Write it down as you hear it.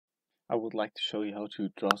I would like to show you how to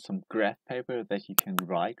draw some graph paper that you can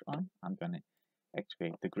write on. I'm going to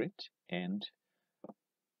activate the grid and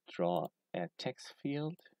draw a text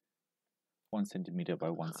field 1 centimeter by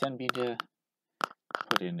 1 centimeter,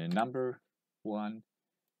 put in a number 1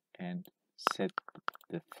 and set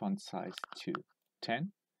the font size to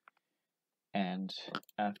 10, and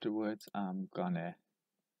afterwards I'm gonna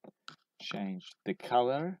change the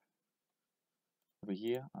color over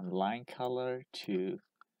here on line color to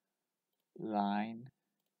line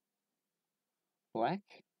black,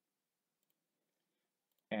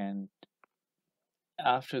 and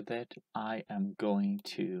after that I am going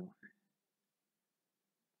to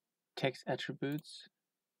text attributes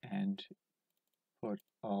and put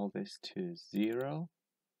all this to 0.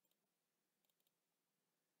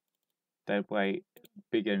 That way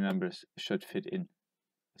bigger numbers should fit in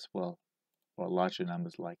as well, or larger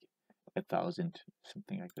numbers like 1,000,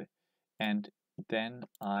 something like that. And then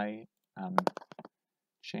I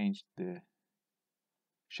change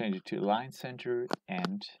it to line center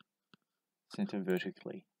and center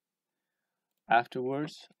vertically.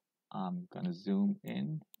 Afterwards I'm gonna zoom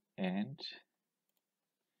in and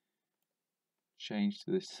change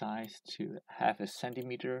the size to 0.5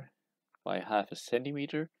 centimeter by 0.5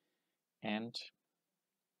 centimeter and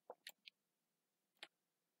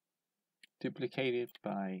duplicate it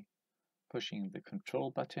by pushing the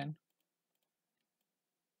Control button.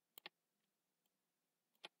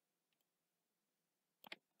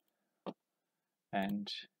 And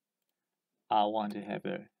I want to have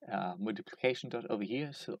a multiplication dot over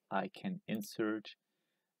here, so I can insert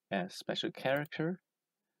a special character.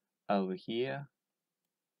 Over here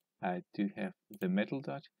I do have the middle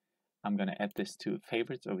dot. I'm going to add this to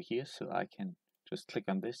favorites over here, so I can just click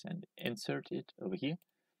on this and insert it over here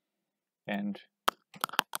and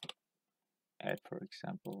add, for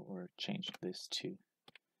example, or change this to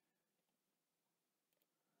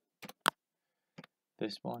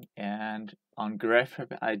this one. And on graph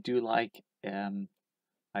paper I do like the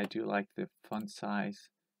font size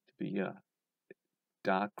to be a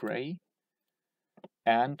dark gray,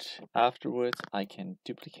 and afterwards I can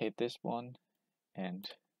duplicate this one and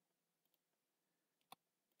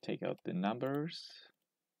take out the numbers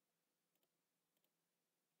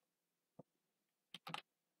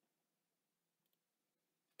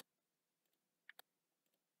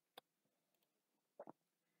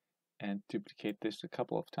and duplicate this a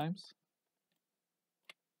couple of times.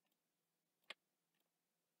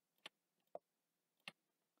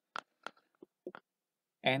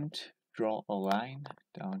 And draw a line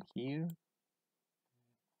down here,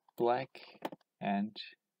 black, and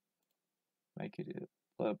make it a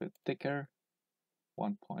little bit thicker.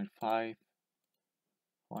 1.5.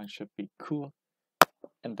 One should be cool,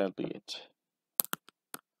 and that'll be it.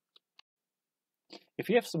 If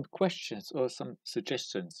you have some questions or some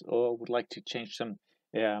suggestions or would like to change some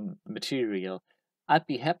material, I'd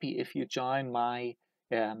be happy if you join my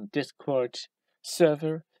Discord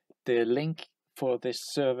server. The link for this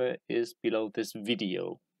server is below this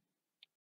video.